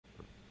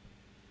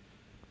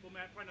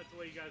probably not the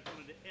way you guys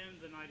wanted to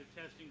end the night of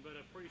testing, but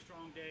a pretty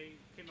strong day.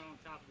 Came out on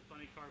top of the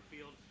funny car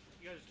field.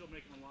 You guys are still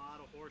making a lot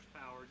of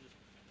horsepower. Just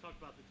talk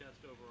about the test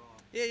overall.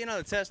 Yeah,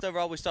 the test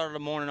overall, we started the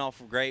morning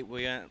off great.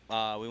 We went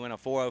a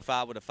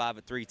 405 with a 5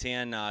 at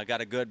 310.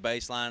 Got a good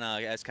baseline.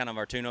 That's kind of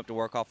our tune-up to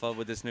work off of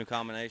with this new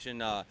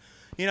combination.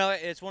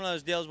 It's one of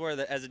those deals where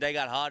as the day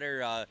got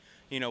hotter,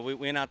 we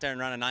went out there and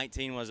run a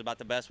 19 was about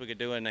the best we could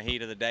do in the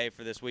heat of the day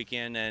for this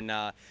weekend. And,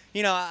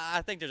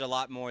 I think there's a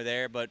lot more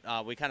there, but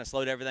we kind of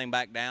slowed everything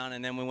back down.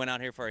 And then we went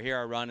out here for a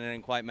hero run and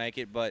didn't quite make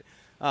it. But,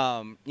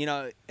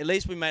 at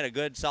least we made a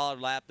good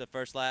solid lap the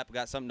first lap,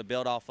 got something to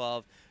build off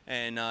of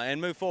and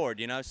move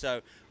forward,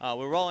 So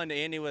we're rolling to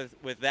Indy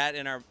with that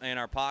in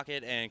our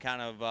pocket and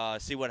kind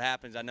of see what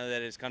happens. I know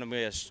that it's going to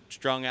be a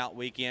strung out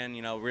weekend,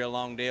 real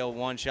long deal,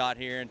 one shot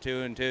here and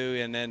two,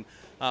 and then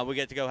we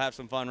get to go have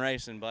some fun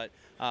racing. But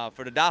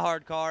for the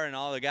diehard car and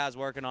all the guys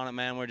working on it,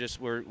 man,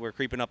 we're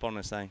creeping up on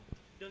this thing.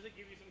 Does it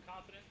give you some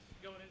confidence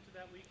going into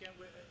that weekend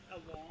with a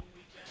long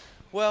weekend?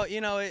 Well,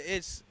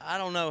 I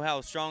don't know how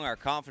strong our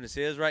confidence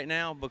is right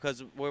now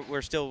because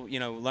we're still,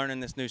 learning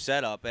this new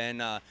setup.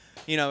 And,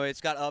 it's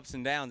got ups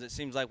and downs. It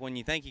seems like when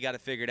you think you got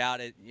it figured out,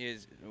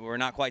 we're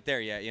not quite there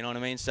yet. You know what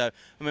I mean? So,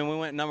 we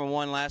went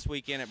 #1 last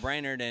weekend at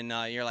Brainerd,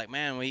 and you're like,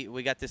 man,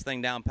 we got this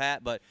thing down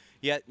pat. But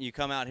yet you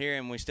come out here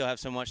and we still have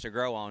so much to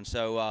grow on.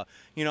 So,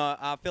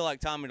 I feel like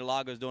Tommy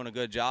DeLago's doing a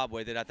good job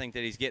with it. I think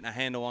that he's getting a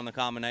handle on the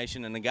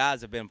combination, and the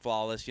guys have been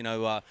flawless.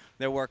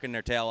 They're working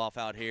their tail off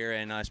out here,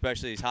 and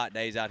especially these hot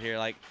days out here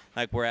like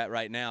we're at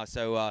right now.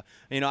 So, I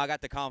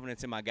got the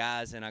confidence in my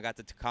guys, and I got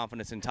the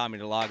confidence in Tommy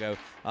DeLago.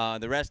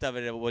 The rest of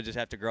it, we'll just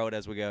have to grow it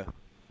as we go.